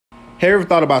Have you ever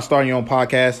thought about starting your own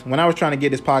podcast? When I was trying to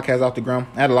get this podcast off the ground,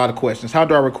 I had a lot of questions. How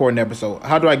do I record an episode?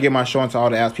 How do I get my show into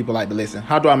all the apps people like to listen?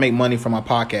 How do I make money from my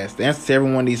podcast? The answer to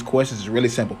every one of these questions is really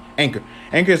simple. Anchor.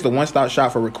 Anchor is the one-stop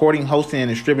shop for recording, hosting, and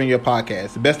distributing your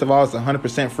podcast. The best of all, it's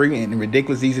 100% free and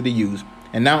ridiculous easy to use.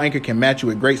 And now Anchor can match you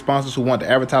with great sponsors who want to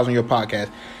advertise on your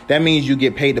podcast. That means you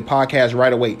get paid to podcast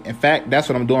right away. In fact, that's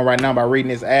what I'm doing right now by reading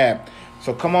this ad.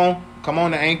 So come on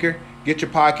to Anchor. Get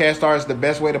your podcast started. It's the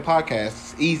best way to podcast.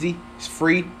 It's easy. It's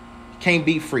free. You can't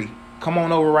beat free. Come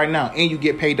on over right now, and you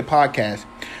get paid to podcast.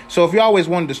 So if you always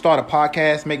wanted to start a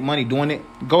podcast, make money doing it,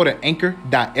 go to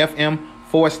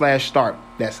anchor.fm/start.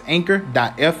 That's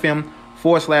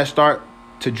anchor.fm/start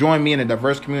to join me in a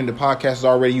diverse community of podcasters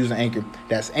already using Anchor.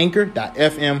 That's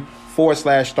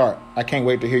anchor.fm/start. I can't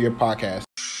wait to hear your podcast.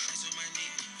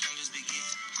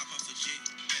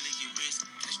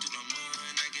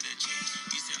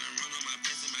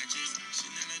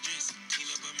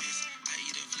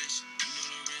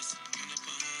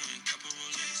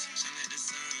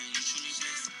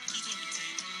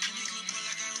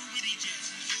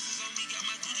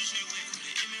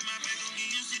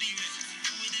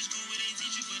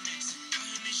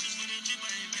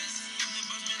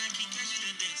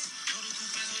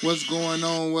 What's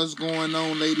going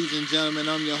on, ladies and gentlemen?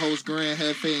 I'm your host, Grand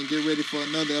Hefe, and get ready for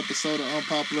another episode of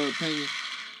Unpopular Opinion.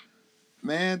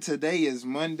 Man, today is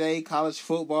Monday. College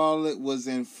football was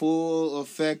in full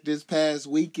effect this past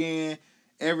weekend.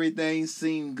 Everything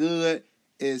seemed good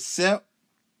except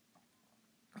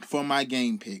for my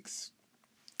game picks.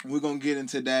 We're going to get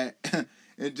into that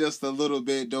in just a little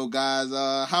bit, though, guys.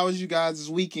 How was you guys this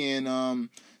weekend?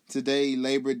 Today,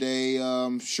 Labor Day,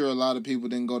 I'm sure a lot of people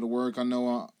didn't go to work. I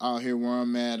know out here where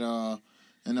I'm at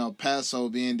in El Paso,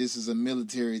 being this is a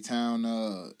military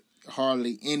town,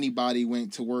 hardly anybody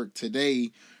went to work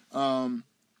today,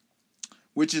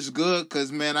 which is good because,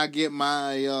 man, I get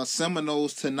my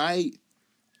Seminoles tonight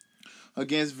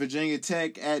against Virginia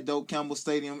Tech at Doak Campbell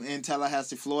Stadium in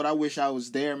Tallahassee, Florida. I wish I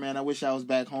was there, man. I wish I was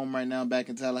back home right now, back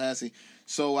in Tallahassee,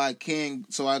 so I could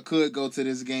go to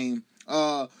this game.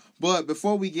 But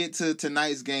before we get to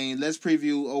tonight's game, let's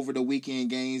preview over the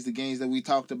weekend games, the games that we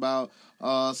talked about,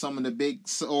 some of the big big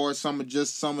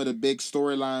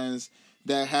storylines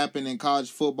that happened in college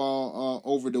football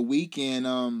over the weekend.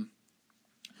 On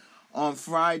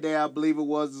Friday, I believe it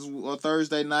was, or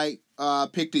Thursday night, I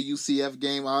picked a UCF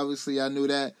game. Obviously, I knew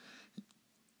that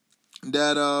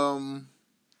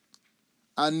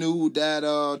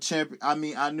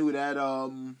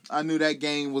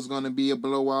game was going to be a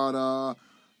blowout.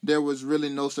 There was really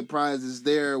no surprises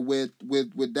there with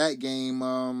that game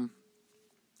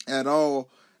at all,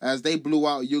 as they blew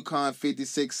out UConn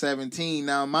 56-17.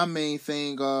 Now, my main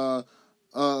thing, a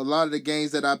lot of the games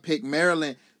that I picked,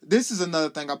 Maryland. This is another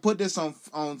thing. I put this on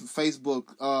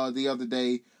Facebook the other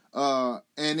day,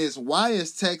 and it's, why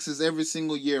is Texas every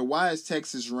single year? Why is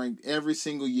Texas ranked every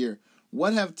single year?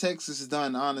 What have Texas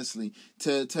done, honestly,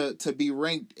 to be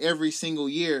ranked every single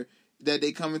year that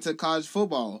they come into college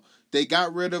football? They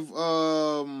got rid of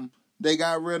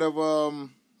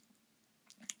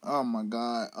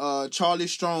Charlie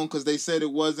Strong, because they said it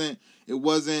wasn't, he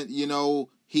wasn't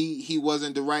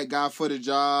the right guy for the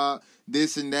job,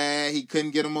 this and that. He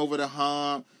couldn't get him over the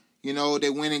hump. They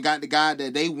went and got the guy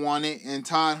that they wanted, and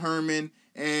Todd Herman,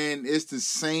 and it's the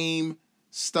same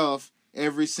stuff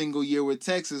every single year with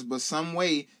Texas, but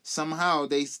somehow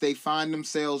they find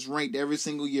themselves ranked every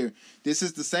single year. This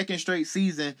is the second straight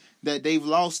season that they've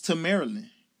lost to Maryland.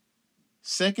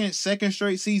 Second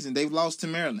straight season they've lost to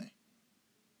Maryland.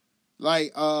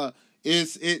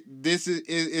 This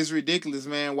is ridiculous,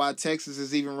 man. Why Texas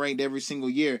is even ranked every single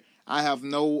year? I have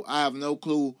no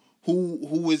clue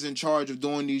who is in charge of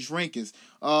doing these rankings.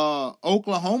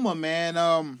 Oklahoma,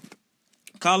 man.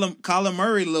 Kyler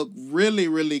Murray looked really,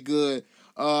 really good.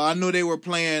 I know they were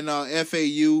playing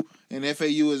FAU, and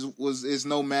FAU is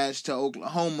no match to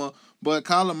Oklahoma, but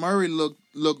Kyler Murray looked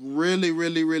really,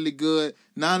 really, really good.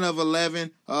 9 of 11,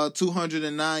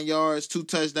 209 yards, 2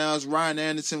 touchdowns. Ryan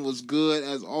Anderson was good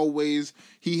as always.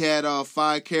 He had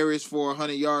 5 carries for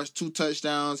 100 yards, 2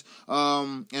 touchdowns.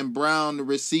 And Brown, the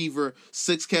receiver,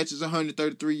 6 catches,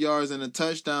 133 yards, and a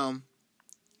touchdown.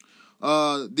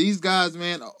 These guys,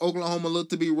 man, Oklahoma look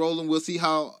to be rolling. We'll see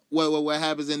what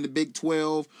happens in the Big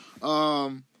 12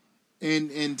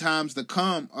 in times to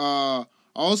come.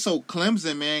 Also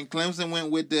Clemson, man. Clemson went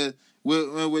with the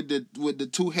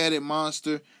two-headed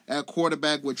monster at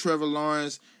quarterback with Trevor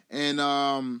Lawrence and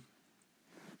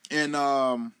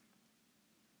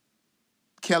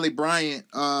Kelly Bryant.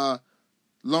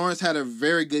 Lawrence had a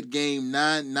very good game,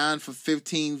 9 for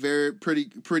 15,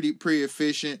 pretty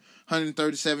efficient,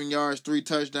 137 yards, 3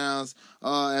 touchdowns,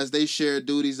 as they shared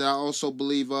duties. I also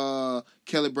believe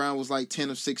Kelly Brown was like 10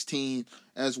 of 16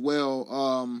 as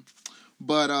well.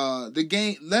 But the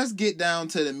game, let's get down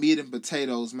to the meat and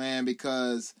potatoes, man,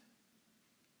 because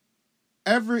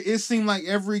it seemed like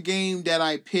every game that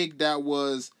I picked that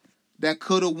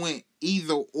could have went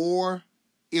either or,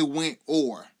 it went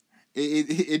or.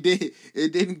 It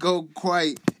didn't go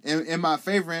quite in my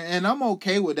favor, and I'm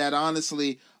okay with that,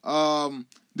 honestly.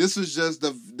 This was just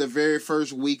the very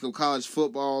first week of college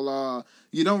football.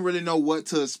 You don't really know what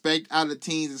to expect out of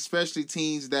teams, especially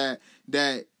teams that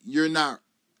you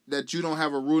don't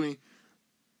have a rooting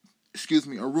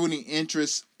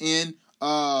interest in,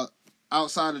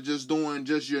 outside of just doing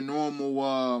just your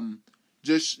normal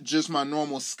just my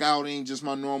normal scouting, just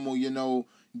my normal,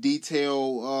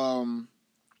 detail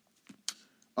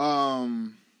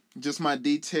just my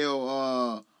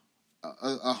detail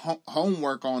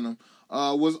homework on them.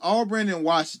 Was Auburn and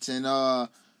Washington.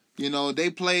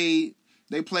 They played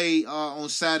on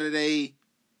Saturday.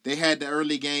 They had the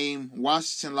early game.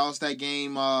 Washington lost that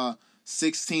game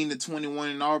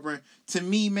 16-21 in Auburn. To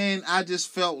me, man, I just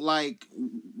felt like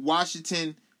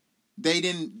Washington, they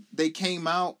came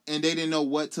out and they didn't know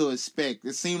what to expect.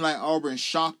 It seemed like Auburn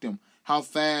shocked them, how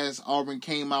fast Auburn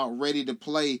came out ready to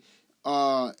play.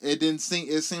 It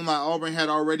seemed like Auburn had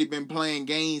already been playing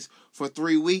games for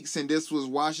 3 weeks, and this was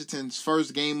Washington's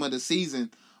first game of the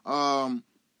season.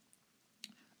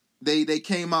 They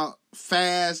came out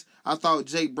fast. I thought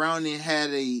Jake Browning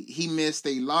he missed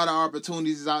a lot of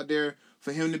opportunities out there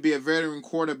for him to be a veteran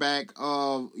quarterback,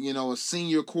 a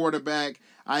senior quarterback.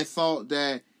 I thought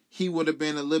that he would have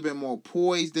been a little bit more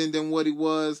poised than what he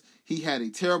was. He had a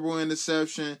terrible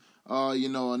interception,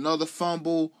 another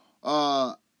fumble.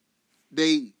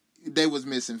 They was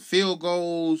missing field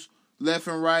goals left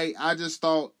and right. I just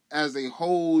thought as a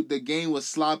whole the game was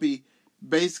sloppy,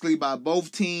 basically by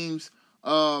both teams.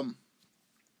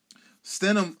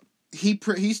 Stenham,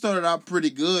 he started out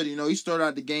pretty good. He started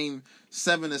out the game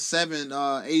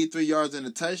 7-7, 83 yards and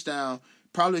a touchdown.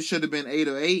 Probably should have been 8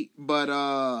 or 8, but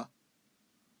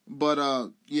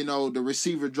the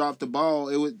receiver dropped the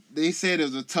ball. They said it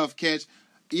was a tough catch.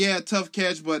 Yeah, tough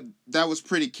catch, but that was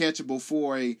pretty catchable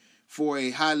for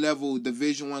a high level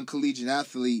Division I collegiate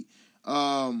athlete.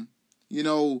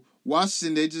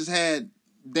 Washington,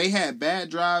 they had bad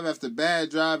drive after bad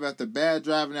drive after bad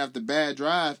drive and after bad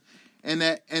drive,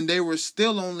 and they were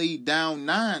still only down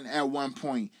 9 at one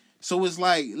point. So it's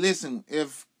like, listen,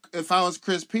 if I was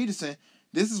Chris Peterson,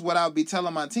 this is what I would be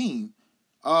telling my team.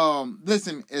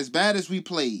 Listen, as bad as we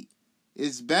played,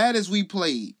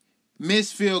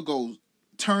 missed field goals,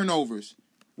 turnovers,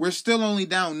 we're still only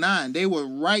down 9. They were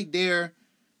right there.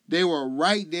 They were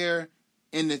right there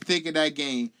in the thick of that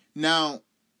game. Now,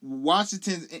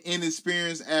 Washington's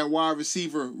inexperience at wide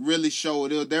receiver really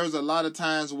showed. There was a lot of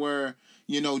times where,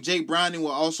 Jake Browning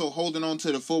was also holding on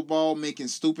to the football, making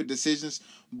stupid decisions,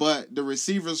 but the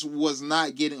receivers was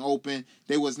not getting open.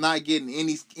 They was not getting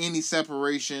any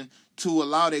separation to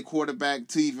allow their quarterback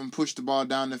to even push the ball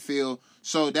down the field.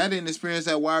 So that inexperience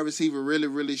at wide receiver really,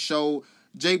 really showed.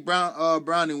 Jake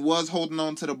Browning was holding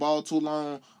on to the ball too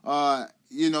long.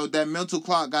 That mental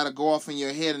clock got to go off in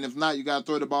your head, and if not, you got to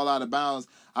throw the ball out of bounds.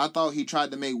 I thought he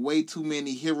tried to make way too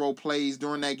many hero plays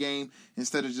during that game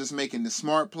instead of just making the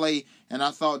smart play, and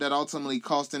I thought that ultimately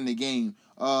cost him the game.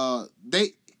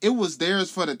 It was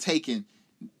theirs for the taking.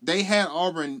 They had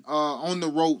Auburn on the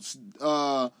ropes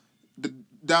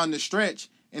down the stretch,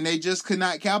 and they just could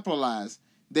not capitalize.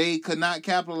 They could not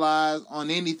capitalize on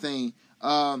anything.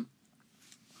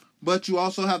 But you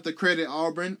also have to credit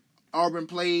Auburn. Auburn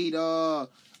played.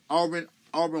 Auburn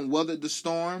weathered the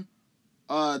storm.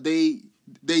 They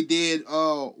did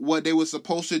what they were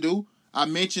supposed to do. I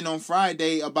mentioned on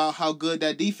Friday about how good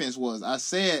that defense was. I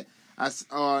said,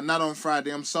 not on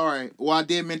Friday, I'm sorry. Well, I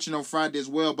did mention on Friday as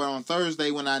well, but on Thursday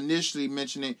when I initially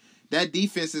mentioned it, that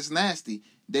defense is nasty.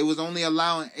 They was only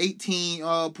allowing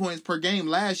 18 points per game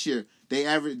last year.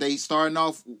 They starting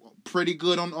off pretty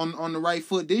good on the right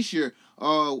foot this year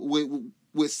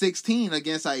with 16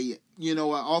 against an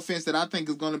offense that I think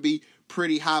is going to be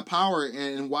pretty high power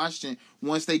in Washington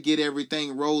once they get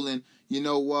everything rolling.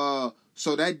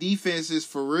 So that defense is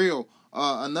for real.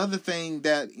 Another thing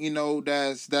that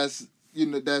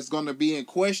that's going to be in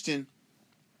question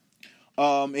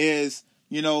is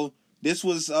this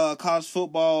was college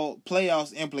football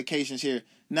playoffs implications here.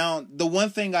 Now, the one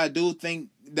thing I do think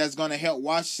that's going to help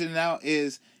Washington out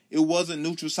is it was a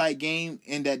neutral site game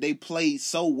and that they played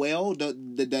so well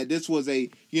that this was to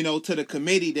the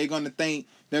committee, they're going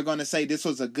to say this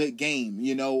was a good game.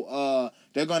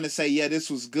 They're going to say, yeah, this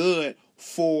was good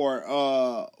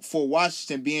for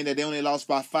Washington, being that they only lost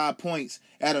by 5 points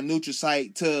at a neutral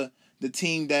site to the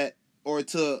team that, or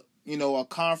to, a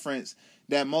conference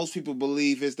that most people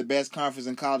believe is the best conference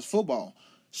in college football.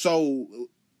 So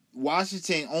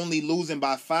Washington only losing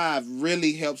by 5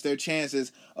 really helps their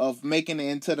chances of making it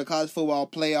into the college football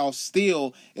playoffs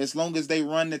still, as long as they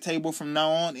run the table from now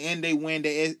on and they win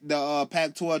the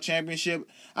Pac-12 championship.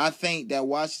 I think that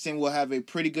Washington will have a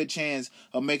pretty good chance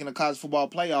of making the college football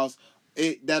playoffs.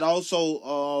 That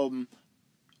also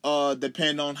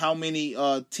depend on how many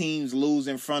teams lose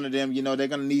in front of them. They're going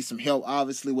to need some help,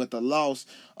 obviously, with the loss.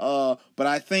 But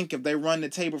I think if they run the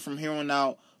table from here on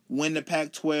out, win the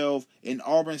Pac-12, and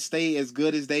Auburn stay as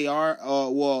good as they are,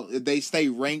 if they stay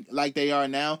ranked like they are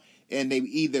now, and they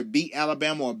either beat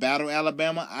Alabama or battle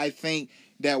Alabama, I think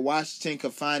that Washington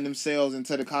could find themselves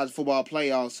into the college football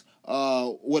playoffs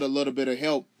with a little bit of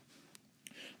help.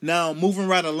 Now, moving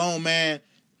right along, man,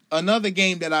 another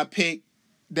game that I picked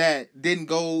that didn't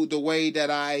go the way that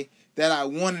I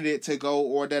wanted it to go,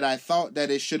 or that I thought that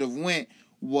it should have went,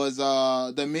 was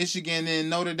the Michigan and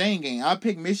Notre Dame game. I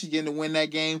picked Michigan to win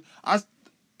that game.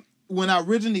 When I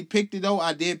originally picked it, though,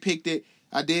 I did pick it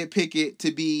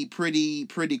to be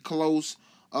pretty close.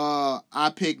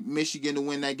 I picked Michigan to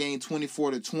win that game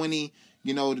 24-20.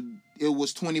 It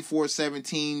was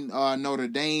 24-17 Notre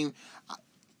Dame.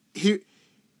 Here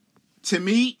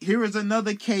is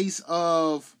another case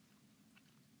of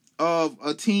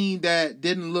a team that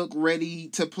didn't look ready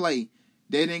to play.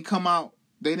 They didn't come out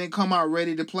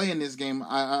ready to play in this game.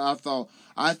 I thought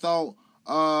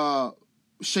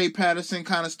Shea Patterson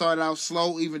kind of started out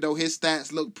slow, even though his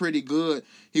stats looked pretty good.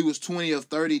 He was 20 of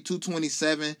 30,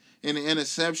 227 in an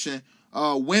interception.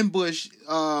 Wimbush,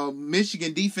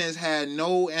 Michigan defense had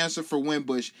no answer for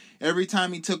Wimbush. Every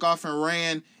time he took off and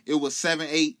ran, it was 7,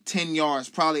 8, 10 yards.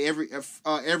 Probably every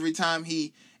time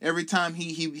he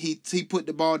put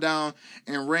the ball down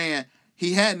and ran.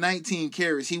 He had 19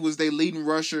 carries. He was their leading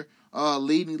rusher,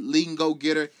 leading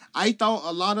go-getter. I thought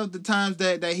a lot of the times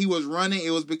that he was running,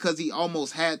 it was because he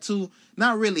almost had to.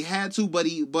 Not really had to, but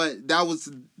that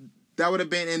would have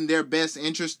been in their best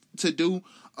interest to do.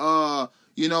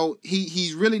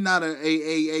 He's really not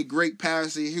a great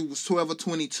passer. He was 12 of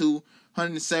 22,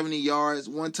 170 yards,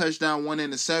 1 touchdown, 1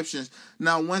 interception.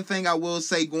 Now, one thing I will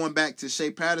say, going back to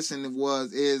Shea Patterson,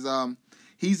 is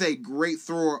he's a great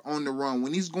thrower on the run.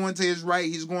 When he's going to his right,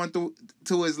 he's going to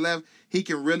his left, he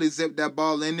can really zip that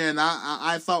ball in there. And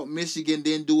I thought Michigan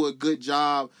didn't do a good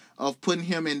job of putting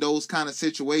him in those kind of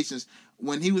situations.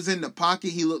 When he was in the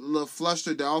pocket, he looked a little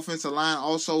flustered. The offensive line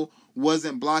also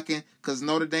wasn't blocking, because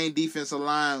Notre Dame defensive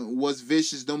line was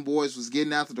vicious. Them boys was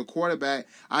getting after the quarterback.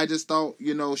 I just thought,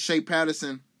 Shea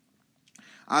Patterson,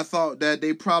 I thought that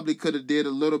they probably could have did a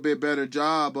little bit better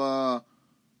job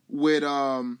with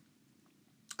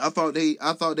I thought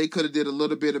they could have did a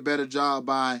little bit of better job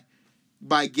by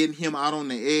getting him out on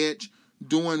the edge,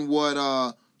 doing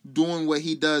what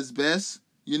he does best,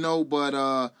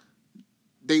 but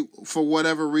they, for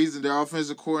whatever reason, their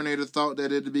offensive coordinator thought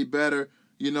that it'd be better,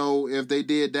 if they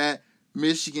did that.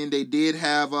 Michigan, they did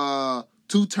have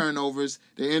 2 turnovers,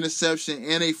 the interception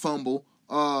and a fumble,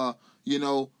 and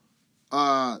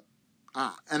I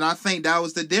think that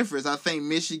was the difference. I think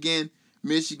Michigan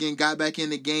got back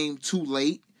in the game too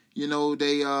late.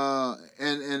 They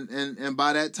and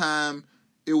by that time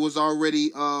it was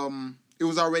already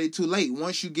too late.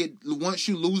 Once you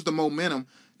lose the momentum,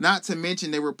 not to mention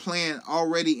they were playing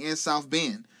already in South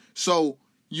Bend. So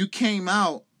you came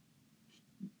out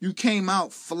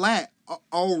flat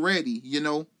already,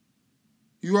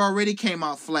 You already came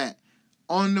out flat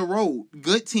on the road.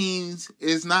 Good teams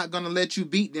is not going to let you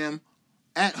beat them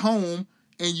at home,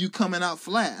 and you coming out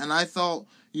flat. And I thought,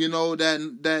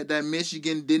 that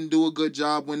Michigan didn't do a good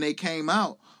job when they came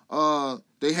out.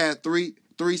 They had three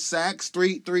sacks,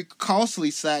 three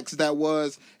costly sacks that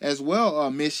was as well,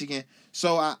 Michigan.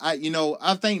 So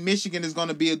I think Michigan is going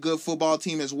to be a good football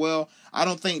team as well. I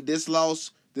don't think this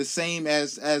loss the same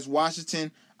as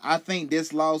Washington. I think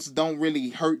this loss don't really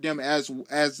hurt them as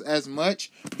much,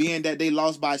 being that they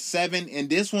lost by 7, and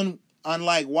this one,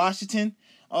 unlike Washington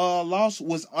loss,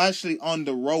 was actually on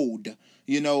the road.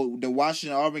 The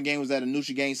Washington Auburn game was at a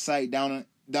neutral game site down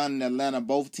in Atlanta.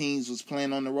 Both teams was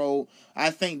playing on the road.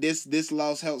 I think this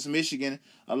loss helps Michigan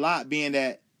a lot, being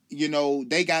that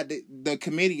they got the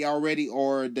committee already,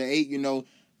 or the 8.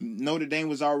 Notre Dame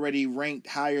was already ranked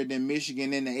higher than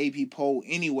Michigan in the AP poll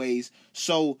anyways,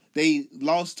 so they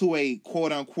lost to a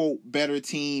quote-unquote better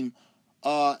team,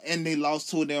 and they lost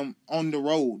to them on the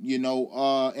road, in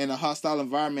a hostile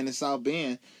environment in South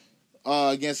Bend,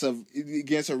 against a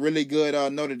really good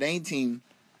Notre Dame team.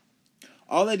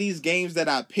 all of these games that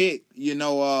I picked,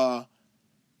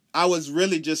 I was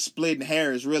really just splitting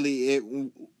hairs. Really,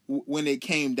 when it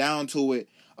came down to it,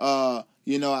 I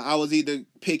was either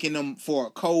picking them for a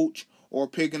coach or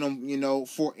picking them,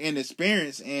 for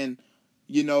inexperience, and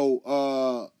it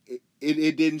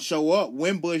didn't show up.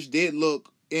 Wimbush did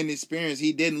look inexperienced.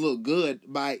 He didn't look good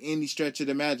by any stretch of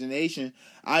the imagination.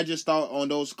 I just thought on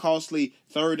those costly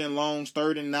 3rd and longs,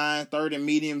 3rd and 9, 3rd and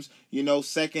mediums,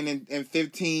 2nd and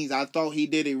 15s, I thought he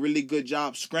did a really good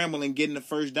job scrambling, getting the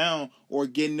first down or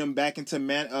getting them back into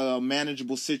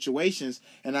manageable situations.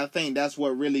 And I think that's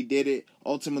what really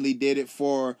ultimately did it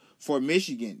for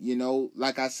Michigan.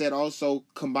 Like I said, also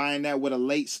combine that with a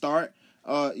late start.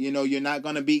 You're not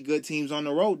going to beat good teams on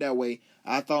the road that way.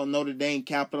 I thought Notre Dame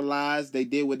capitalized. They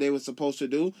did what they were supposed to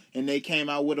do, and they came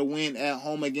out with a win at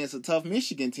home against a tough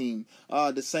Michigan team.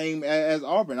 The same as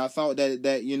Auburn. I thought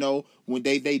that when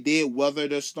they did weather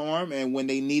the storm, and when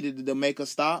they needed to make a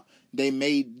stop, they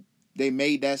made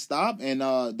that stop, and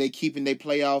they keeping their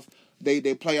playoff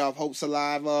hopes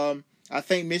alive. I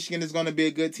think Michigan is going to be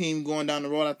a good team going down the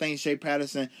road. I think Shea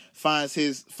Patterson finds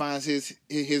his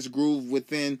groove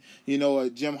within a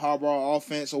Jim Harbaugh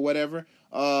offense or whatever.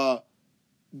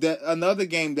 Another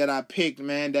game that I picked,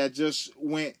 man, that just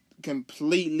went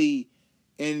completely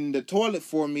in the toilet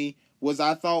for me was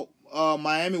I thought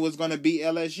Miami was going to beat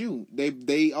LSU.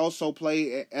 They also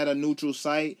play at a neutral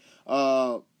site.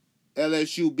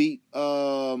 LSU beat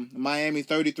Miami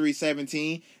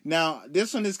 33-17. Now,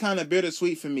 this one is kind of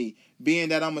bittersweet for me, being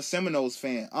that I'm a Seminoles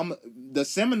fan. The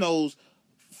Seminole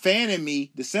fan in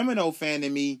me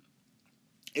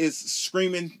is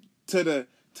screaming to the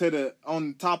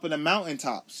on top of the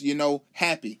mountaintops,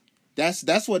 happy.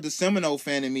 That's what the Seminole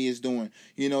fan in me is doing.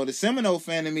 The Seminole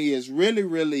fan in me is really,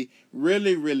 really,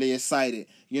 really, really excited,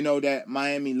 that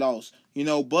Miami lost.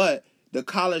 But the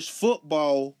college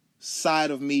football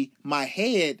side of me, my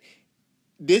head,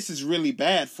 this is really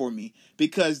bad for me,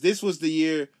 because this was the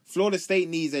year Florida State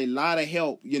needs a lot of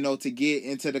help, to get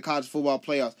into the college football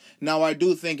playoffs. Now, I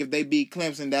do think if they beat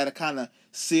Clemson, that'll kind of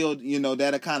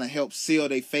help seal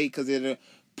their fate, because it'll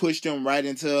push them right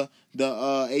into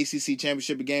the ACC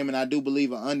championship game, and I do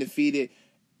believe an undefeated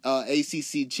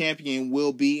ACC champion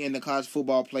will be in the college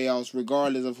football playoffs,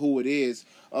 regardless of who it is.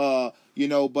 But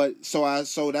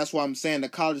so that's why I'm saying the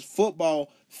college football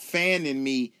fan in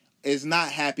me is not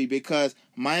happy, because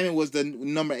Miami was the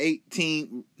number 8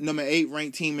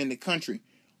 ranked team in the country.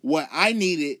 What I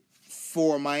needed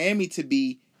for Miami to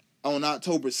be on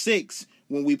October 6th,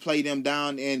 when we played them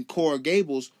down in Coral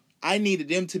Gables, I needed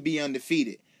them to be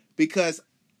undefeated, because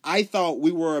I thought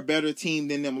we were a better team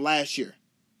than them last year,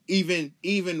 even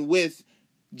with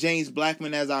James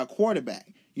Blackman as our quarterback.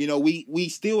 We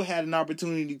still had an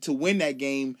opportunity to win that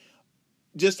game.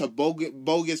 Just a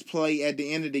bogus play at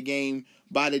the end of the game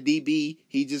by the DB.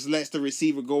 He just lets the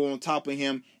receiver go on top of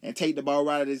him and take the ball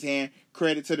right out of his hand.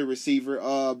 Credit to the receiver.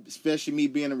 Especially me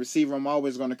being a receiver, I'm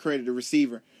always going to credit the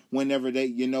receiver whenever they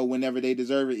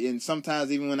deserve it, and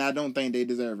sometimes even when I don't think they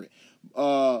deserve it.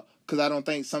 Because I don't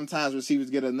think sometimes receivers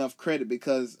get enough credit,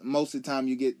 because most of the time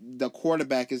the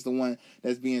quarterback is the one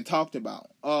that's being talked about.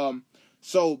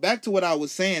 So back to what I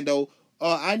was saying though.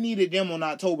 I needed them on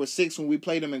October 6th when we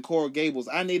played them in Coral Gables.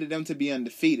 I needed them to be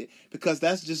undefeated, because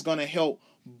that's just going to help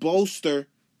bolster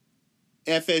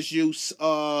FSU's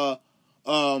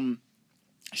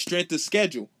strength of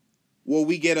schedule. Will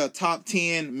we get a top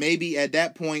 10? Maybe at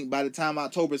that point, by the time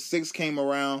October 6th came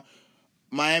around,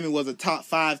 Miami was a top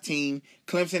 5 team.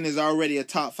 Clemson is already a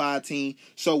top 5 team.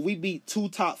 So we beat 2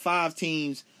 top 5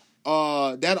 teams.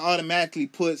 That automatically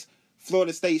puts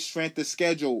Florida State's strength of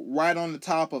schedule right on the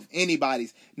top of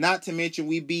anybody's. Not to mention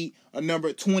we beat a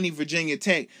number 20 Virginia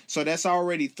Tech. So that's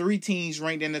already 3 teams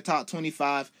ranked in the top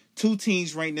 25, 2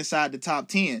 teams ranked inside the top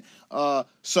 10. I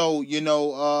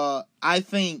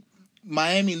think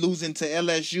Miami losing to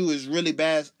LSU is really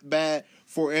bad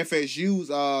for FSU's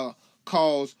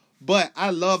cause. But I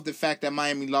love the fact that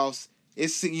Miami lost.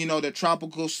 It's, the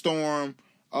tropical storm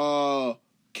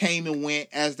came and went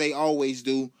as they always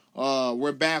do.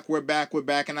 We're back.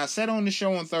 And I said on the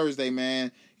show on Thursday,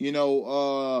 man,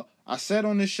 I said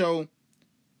on the show,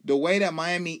 the way that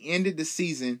Miami ended the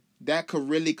season, that could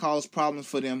really cause problems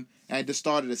for them at the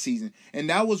start of the season. And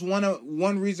that was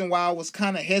one reason why I was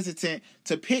kind of hesitant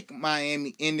to pick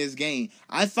Miami in this game.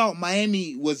 I thought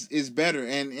Miami is better,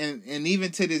 and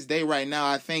even to this day right now,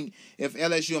 I think if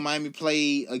LSU and Miami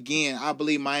play again, I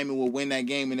believe Miami will win that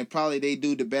game. And if probably they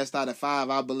do the best out of 5,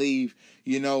 I believe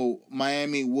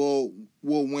Miami will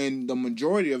win the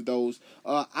majority of those.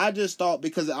 I just thought,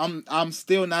 because I'm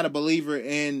still not a believer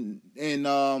in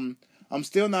LSU's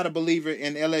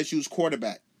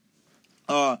quarterback.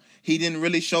 He didn't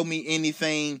really show me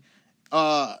anything.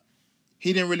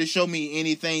 He didn't really show me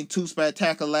anything too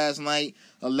spectacular last night.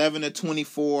 11 to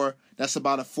 24. That's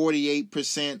about a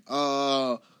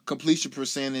 48% completion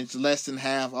percentage, less than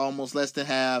half, almost less than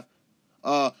half.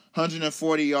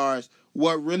 140 yards.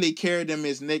 What really carried him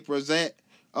is Nick Brissett.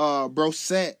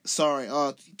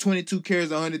 22 carries,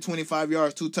 125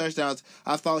 yards, 2 touchdowns.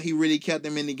 I thought he really kept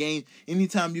them in the game.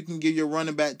 Anytime you can give your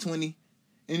running back 22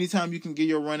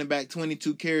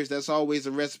 carries, that's always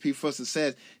a recipe for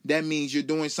success. That means you're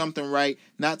doing something right.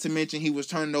 Not to mention he was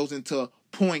turning those into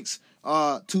points.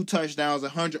 2 touchdowns,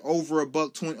 100 over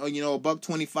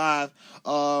 $125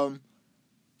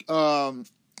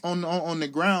 on the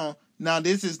ground. Now,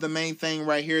 this is the main thing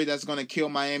right here that's going to kill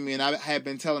Miami, and I have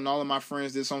been telling all of my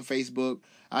friends this on Facebook.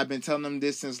 I've been telling them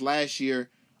this since last year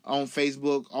on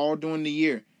Facebook, all during the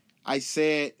year. I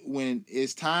said when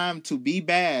it's time to be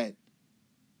bad,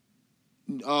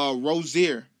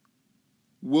 Rozier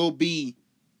will be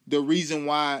the reason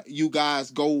why you guys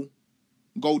go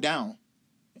down.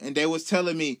 And they was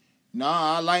telling me,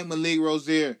 nah, I like Malik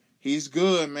Rozier. He's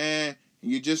good, man.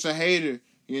 You're just a hater.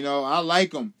 I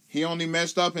like him. He only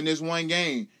messed up in this one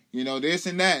game. This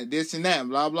and that,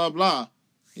 blah, blah, blah,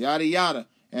 yada, yada.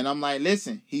 And I'm like,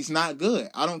 listen, he's not good.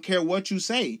 I don't care what you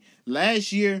say.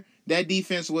 Last year, that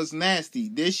defense was nasty.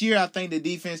 This year, I think the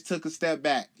defense took a step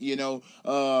back.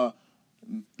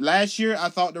 Last year, I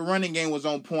thought the running game was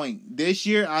on point. This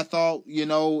year, I thought,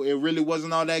 it really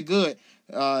wasn't all that good.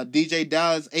 DJ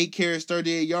Dallas, 8 carries,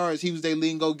 38 yards. He was their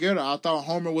leading go-getter. I thought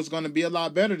Homer was going to be a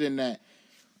lot better than that.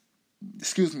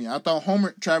 I thought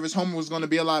Travis Homer was going to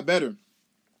be a lot better.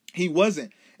 He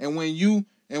wasn't. And when you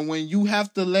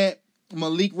have to let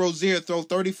Malik Rozier throw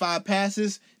 35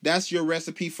 passes, that's your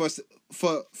recipe for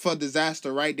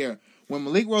disaster right there. When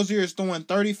Malik Rozier is throwing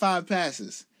 35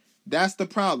 passes, that's the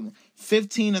problem.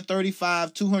 15 to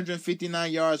 35,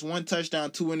 259 yards, 1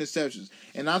 touchdown, 2 interceptions.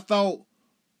 And I thought,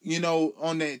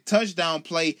 on that touchdown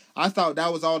play, I thought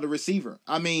that was all the receiver.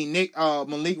 I mean,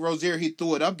 Malik Rozier, he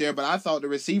threw it up there, but I thought the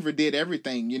receiver did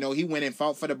everything. He went and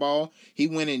fought for the ball. He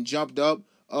went and jumped up,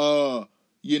 high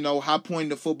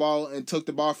pointed the football and took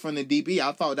the ball from the DB.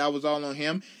 I thought that was all on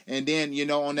him. And then,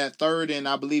 on that third, and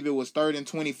I believe it was 3rd and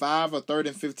 25 or 3rd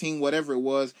and 15, whatever it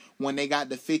was, when they got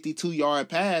the 52-yard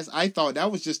pass, I thought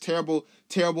that was just terrible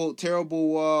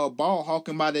ball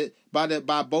hawking by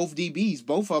both DBs.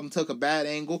 Both of them took a bad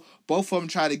angle. Both of them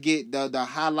tried to get the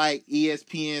highlight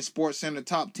ESPN Sports Center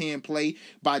top 10 play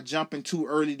by jumping too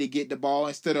early to get the ball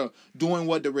instead of doing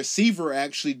what the receiver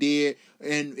actually did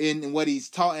and what he's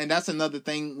taught. And that's another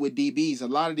thing with DBs. A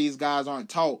lot of these guys aren't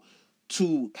taught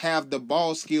to have the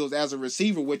ball skills as a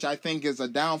receiver, which I think is a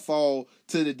downfall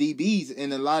to the DBs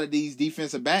and a lot of these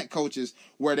defensive back coaches,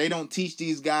 where they don't teach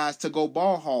these guys to go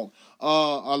ball hog.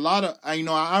 A lot of,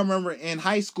 I remember in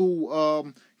high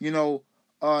school,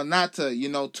 not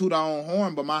to, toot our own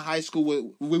horn, but my high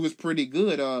school, we was pretty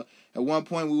good. At one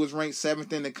point, we was ranked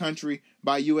 7th in the country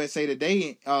by USA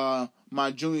Today. My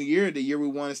junior year, the year we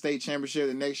won a state championship.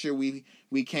 The next year, we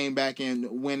came back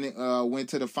and went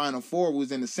to the Final Four. We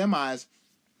was in the semis.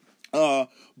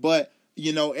 But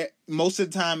most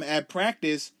of the time at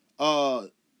practice, our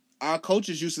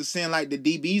coaches used to send like the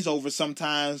DBs over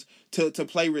sometimes to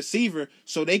play receiver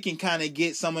so they can kind of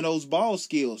get some of those ball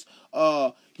skills.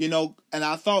 And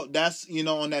I thought that's,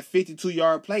 on that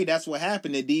 52-yard play, that's what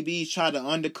happened. The DBs tried to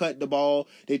undercut the ball.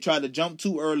 They tried to jump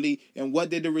too early. And what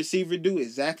did the receiver do?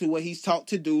 Exactly what he's taught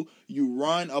to do. You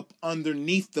run up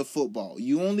underneath the football.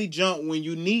 You only jump when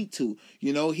you need to.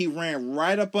 He ran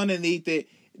right up underneath it.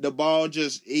 The ball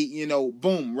just,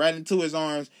 boom, right into his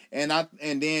arms. And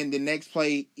then the next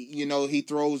play, he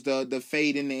throws the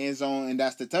fade in the end zone, and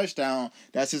that's the touchdown.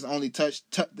 That's his only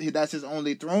that's his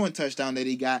only throwing touchdown that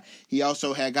he got. He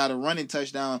also had got a running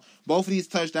touchdown. Both of these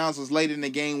touchdowns was late in the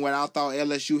game where I thought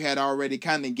LSU had already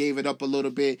kind of gave it up a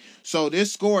little bit. So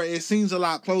this score, it seems a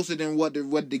lot closer than what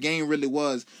the game really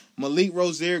was. Malik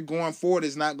Rozier going forward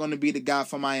is not going to be the guy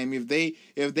for Miami.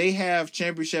 If they have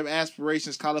championship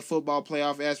aspirations, college football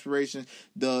playoff aspirations,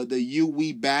 the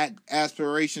we back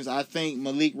aspirations, I think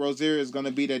Malik Rozier is going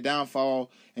to be their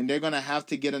downfall, and they're going to have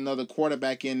to get another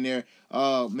quarterback in there.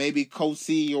 Maybe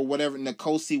Kosi or whatever,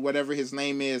 Nkosi, whatever his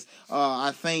name is.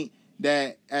 I think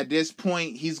that at this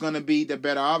point he's going to be the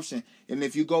better option. And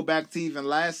if you go back to even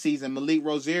last season, Malik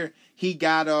Rozier, he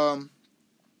got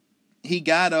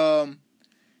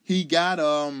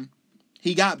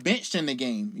benched in the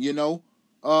game,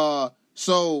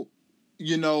 so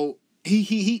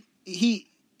he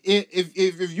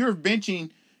if you're benching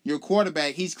your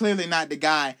quarterback, he's clearly not the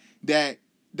guy that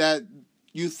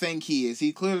you think he is.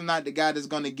 He's clearly not the guy that's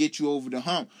going to get you over the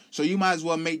hump. So you might as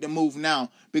well make the move now,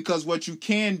 because what you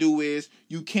can do is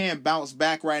you can bounce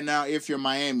back right now if you're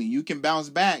Miami. You can bounce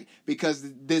back because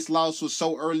this loss was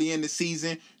so early in the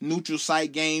season, neutral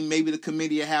site game. Maybe the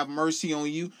committee will have mercy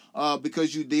on you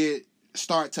because you did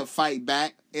start to fight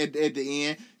back at the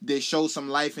end. They show some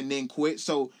life and then quit.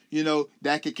 So,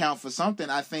 that could count for something.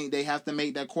 I think they have to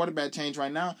make that quarterback change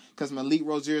right now because Malik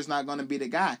Rozier is not going to be the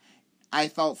guy. I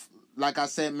thought, like I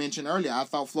mentioned earlier, I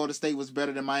thought Florida State was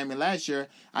better than Miami last year.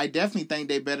 I definitely think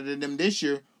they're better than them this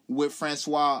year with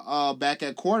Francois back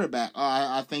at quarterback.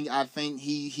 I think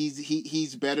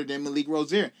he's better than Malik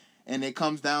Rozier. And it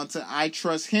comes down to I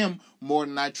trust him more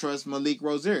than I trust Malik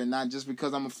Rozier. Not just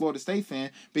because I'm a Florida State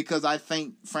fan, because I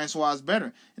think Francois is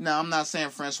better. Now, I'm not saying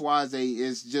Francois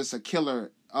is just a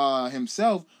killer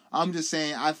himself. I'm just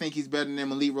saying I think he's better than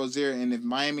Malik Rozier. And if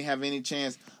Miami have any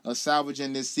chance of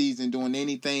salvaging this season, doing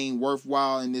anything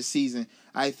worthwhile in this season,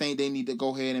 I think they need to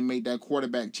go ahead and make that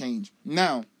quarterback change.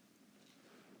 Now,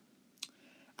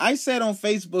 I said on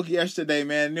Facebook yesterday,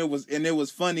 man, and it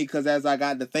was funny because as I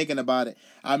got to thinking about it,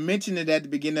 I mentioned it at the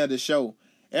beginning of the show.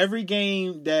 Every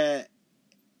game that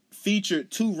featured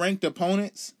 2 ranked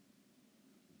opponents,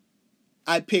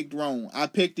 I picked wrong. I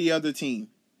picked the other team.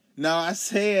 Now, I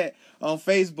said on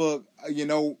Facebook,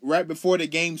 right before the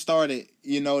game started,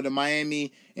 the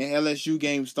Miami and LSU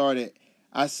game started,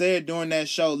 I said during that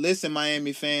show, listen,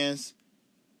 Miami fans,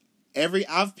 I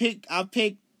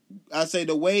say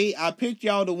the way I picked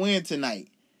y'all to win tonight,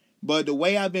 but the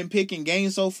way I've been picking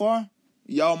games so far,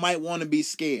 y'all might want to be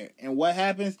scared. And what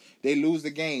happens? They lose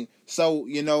the game. So,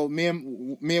 me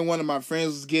and one of my friends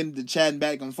was getting to chatting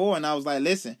back and forth, and I was like,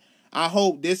 listen, I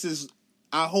hope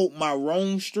my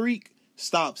wrong streak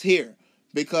stops here,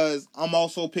 because I'm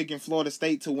also picking Florida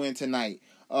State to win tonight.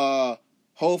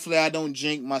 Hopefully I don't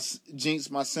jinx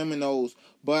my Seminoles,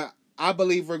 but I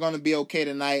believe we're going to be okay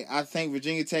tonight. I think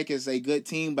Virginia Tech is a good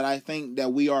team, but I think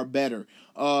that we are better.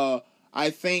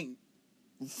 I think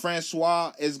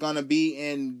Francois is going to be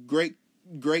in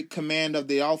great command of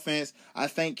the offense. I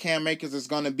think Cam Akers is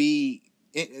going to be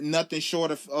nothing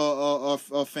short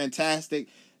of fantastic,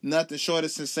 nothing short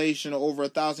of sensational. Over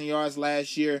 1,000 yards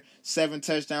last year, 7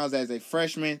 touchdowns as a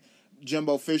freshman.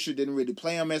 Jimbo Fisher didn't really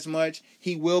play him as much.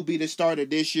 He will be the starter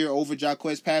this year over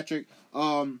Jaquez Patrick.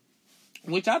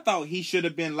 Which I thought he should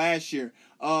have been last year.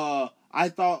 I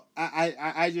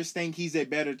just think he's a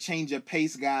better change of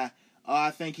pace guy.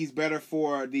 I think he's better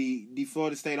for the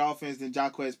Florida State offense than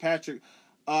Jaquez Patrick.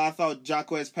 I thought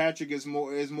Jaquez Patrick is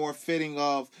more fitting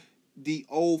of the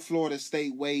old Florida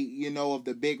State way, of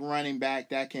the big running back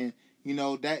that can,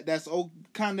 that's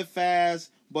kind of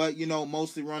fast, but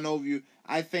mostly run over you.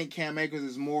 I think Cam Akers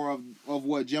is more of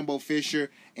what Jimbo Fisher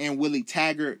and Willie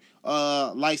Taggart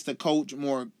likes to coach,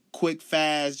 more quick,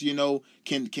 fast,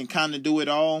 can kind of do it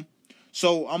all.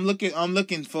 So I'm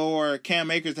looking for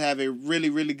Cam Akers to have a really,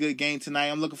 really good game tonight.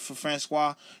 I'm looking for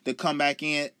Francois to come back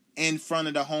in front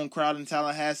of the home crowd in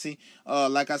Tallahassee.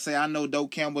 Like I say, I know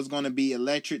Doak Campbell's going to be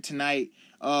electric tonight.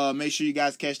 Make sure you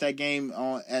guys catch that game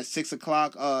at 6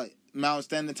 o'clock Mountain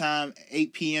Standard Time,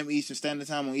 8 p.m. Eastern Standard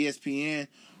Time on ESPN.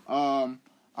 I'm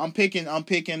picking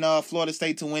Florida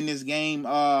State to win this game.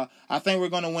 I think we're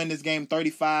going to win this game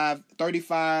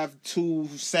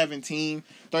 35-17.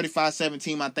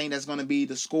 35-17, I think that's going to be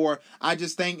the score. I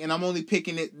just think, and I'm only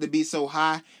picking it to be so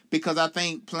high because I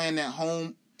think playing at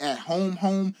home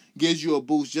gives you a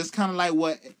boost. Just kind of like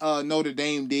what Notre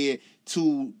Dame did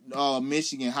to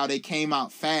Michigan, how they came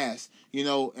out fast,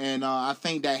 and I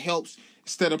think that helps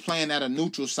instead of playing at a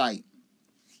neutral site.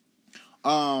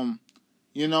 I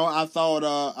thought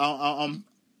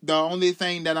the only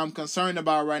thing that I'm concerned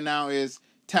about right now is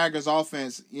Taggart's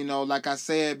offense. Like I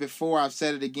said before, I've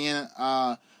said it again.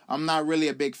 I'm not really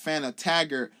a big fan of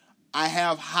Taggart. I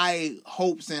have high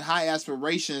hopes and high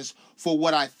aspirations for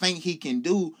what I think he can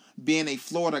do, being a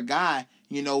Florida guy,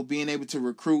 being able to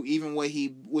recruit, even what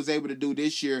he was able to do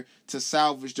this year to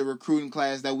salvage the recruiting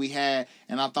class that we had.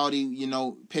 And I thought he,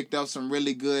 picked up some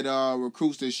really good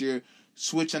recruits this year,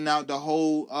 switching out the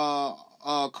whole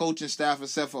coaching staff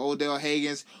except for Odell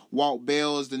Haggins. Walt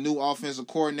Bell is the new offensive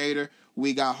coordinator.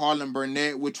 We got Harlan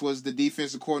Burnett, which was the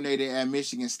defensive coordinator at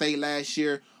Michigan State last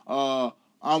year.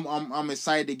 I'm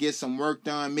excited to get some work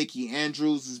done. Mickey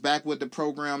Andrews is back with the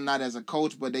program, not as a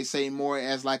coach, but they say more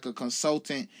as like a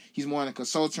consultant. He's more in a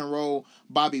consultant role.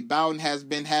 Bobby Bowden has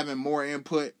been having more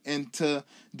input into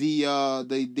the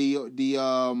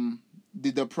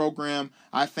program.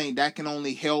 I think that can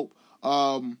only help.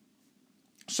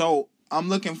 So I'm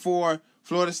looking for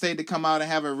Florida State to come out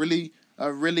and have a really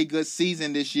a really good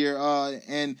season this year.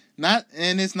 And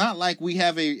it's not like we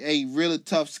have a really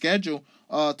tough schedule.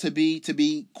 To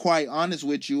be quite honest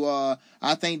with you,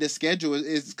 I think the schedule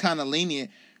is kind of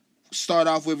lenient. Start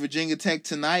off with Virginia Tech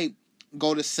tonight.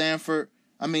 Go to Sanford.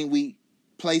 We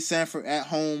play Sanford at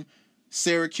home.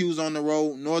 Syracuse on the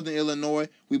road. Northern Illinois.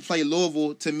 We play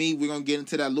Louisville. To me, we're going to get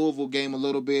into that Louisville game a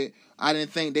little bit. I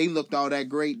didn't think they looked all that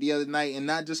great the other night. And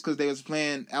not just because they was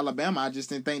playing Alabama. I just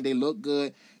didn't think they looked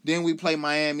good. Then we play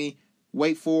Miami.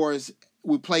 Wake Forest.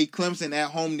 We play Clemson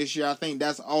at home this year. I think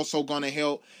that's also going to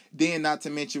help. Then, not to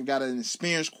mention, we got an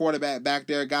experienced quarterback back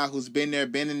there, a guy who's been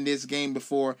in this game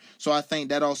before. So I think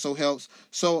that also helps.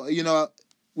 So,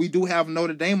 we do have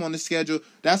Notre Dame on the schedule.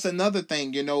 That's another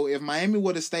thing, if Miami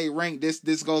would have stayed ranked,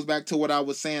 this goes back to what I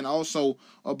was saying also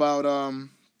about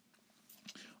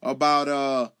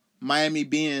Miami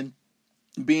being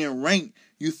ranked.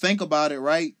 You think about it,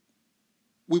 right?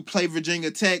 We play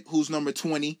Virginia Tech, who's number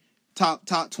 20,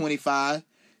 top 25.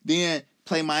 Then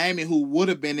play Miami, who would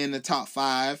have been in the top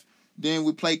 5. Then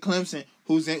we play Clemson,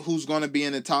 who's going to be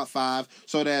in the top 5.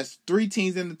 So that's 3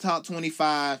 teams in the top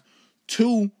 25,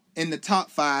 2 in the top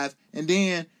 5, and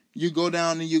then you go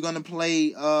down and you're going to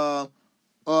play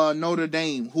Notre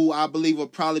Dame, who I believe will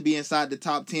probably be inside the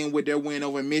top 10 with their win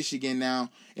over Michigan now,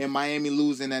 and Miami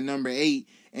losing at number 8.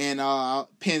 And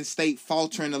Penn State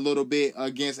faltering a little bit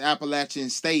against Appalachian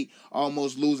State,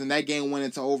 almost losing. That game went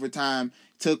into overtime.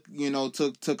 Took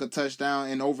a touchdown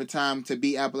in overtime to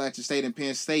beat Appalachian State, and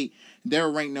Penn State, they're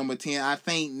ranked number 10. I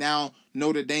think now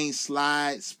Notre Dame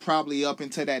slides probably up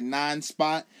into that 9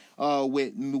 spot.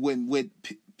 With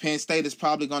Penn State is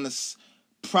probably going to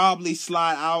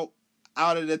slide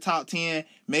out of the top 10.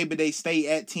 Maybe they stay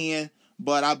at 10.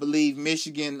 But I believe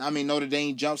Notre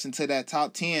Dame jumps into that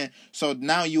top 10. So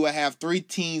now you will have 3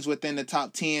 teams within the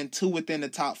top 10, 2 within the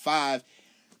top 5,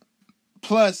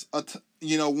 plus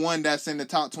one that's in the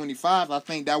top 25. I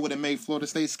think that would have made Florida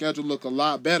State's schedule look a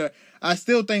lot better. I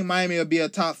still think Miami will be a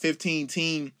top 15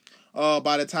 team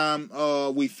by the time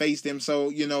we face them. So,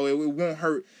 it won't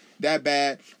hurt that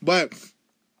bad. But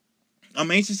I'm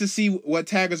anxious to see what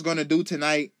Taggart's going to do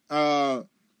tonight.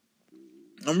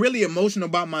 I'm really emotional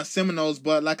about my Seminoles,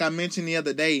 but like I mentioned the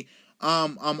other day,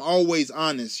 I'm always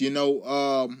honest.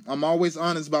 I'm always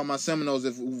honest about my Seminoles.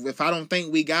 If I don't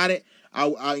think we got it,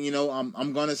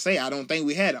 I'm gonna say I don't think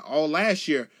we had it. All last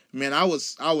year, man, I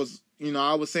was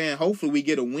saying hopefully we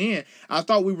get a win. I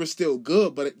thought we were still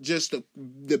good, but just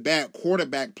the bad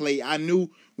quarterback play, I knew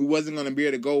we wasn't gonna be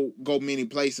able to go many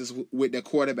places with the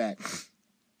quarterback.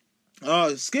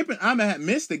 I had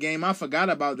missed the game. I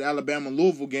forgot about the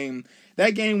Alabama-Louisville game.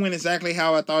 That game went exactly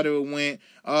how I thought it would went.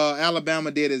 Alabama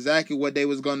did exactly what they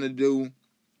was going to do.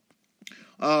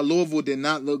 Louisville did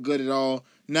not look good at all.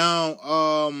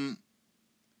 Now,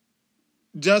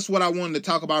 just what I wanted to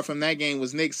talk about from that game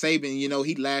was Nick Saban.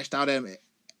 He lashed out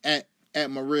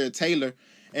at Maria Taylor.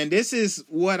 And this is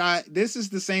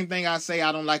the same thing I say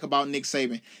I don't like about Nick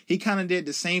Saban. He kind of did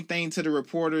the same thing to the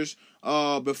reporters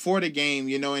before the game,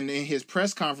 in his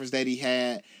press conference that he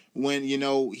had when,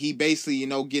 he basically,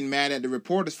 getting mad at the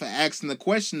reporters for asking the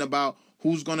question about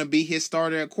who's going to be his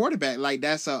starter at quarterback. Like,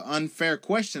 that's an unfair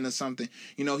question or something.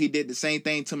 He did the same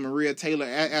thing to Maria Taylor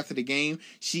after the game.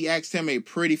 She asked him a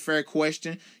pretty fair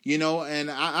question, and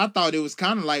I thought it was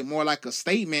kind of like more like a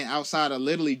statement outside of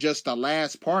literally just the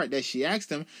last part that she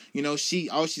asked him. All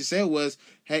she said was,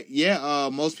 hey,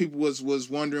 most people was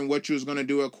wondering what you was going to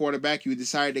do at quarterback. You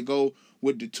decided to go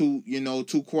with the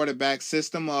two quarterback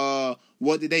system.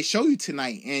 What did they show you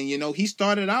tonight? And, he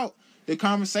started out the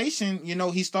conversation,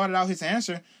 he started out his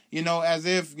answer, as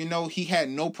if, he had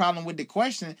no problem with the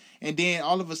question. And then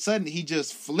all of a sudden he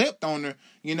just flipped on her.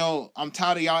 I'm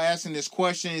tired of y'all asking this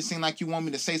question. It seemed like you want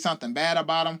me to say something bad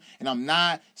about him, and I'm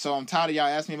not. So I'm tired of y'all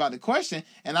asking me about the question.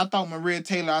 And I thought Maria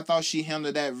Taylor, she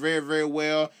handled that very, very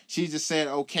well. She just said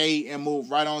okay and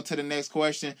moved right on to the next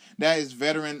question. That is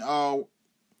veteran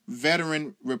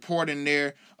reporting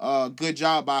there. Good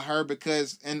job by her,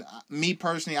 because, and me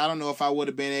personally, I don't know if I would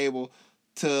have been able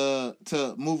to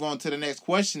move on to the next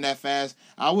question that fast.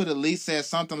 I would at least said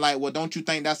something like, well, don't you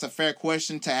think that's a fair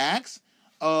question to ask?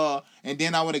 And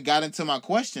then I would have got into my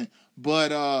question. But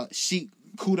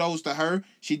kudos to her.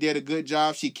 She did a good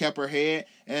job. She kept her head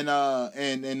and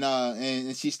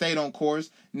she stayed on course.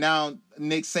 Now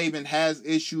Nick Saban has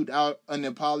issued out an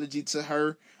apology to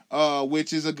her,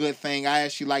 which is a good thing. I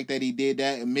actually like that he did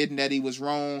that, admitting that he was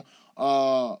wrong,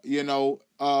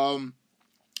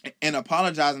 and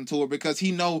apologizing to her, because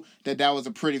he know that was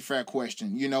a pretty fair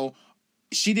question.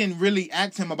 She didn't really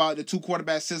ask him about the 2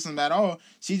 quarterback system at all.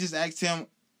 She just asked him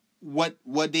what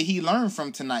did he learn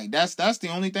from tonight? That's the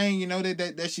only thing, you know,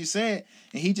 that she said,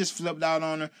 and he just flipped out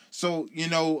on her. So, you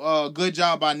know, good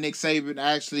job by Nick Saban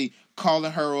actually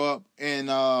calling her up and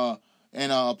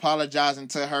apologizing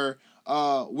to her.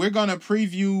 We're gonna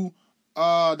preview.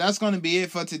 That's gonna be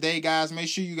it for today, guys. Make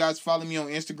sure you guys follow me on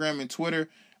Instagram and Twitter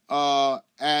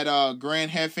at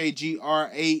Grand Jefe,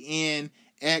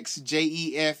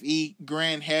 GRANXJEFE,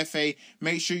 Grand Jefe.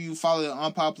 Make sure you follow the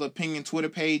Unpopular Opinion Twitter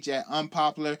page at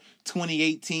Unpopular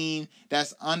 2018.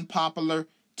 That's Unpopular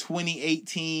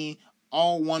 2018,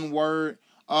 all one word.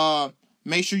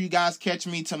 Make sure you guys catch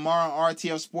me tomorrow,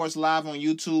 RTF Sports Live on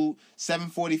YouTube,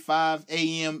 7:45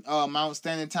 a.m. Mountain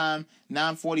Standard Time,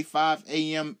 9:45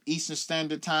 a.m. Eastern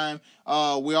Standard Time.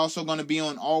 We're also going to be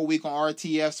on all week on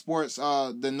RTF Sports,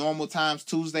 the normal times,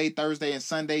 Tuesday, Thursday, and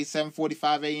Sunday,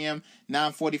 7:45 a.m.,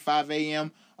 9:45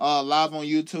 a.m. Live on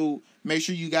YouTube. Make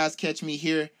sure you guys catch me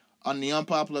here on the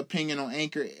Unpopular Opinion on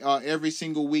Anchor every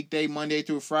single weekday, Monday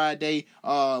through Friday.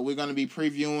 We're going to be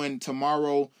previewing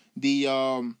tomorrow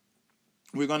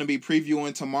We're going to be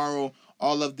previewing tomorrow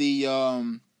all of the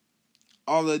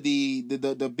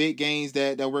big games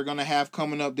that we're going to have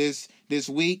coming up this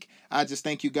week. I just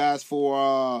thank you guys for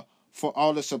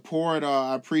all the support.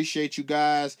 I appreciate you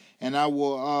guys, and I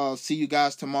will see you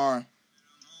guys tomorrow.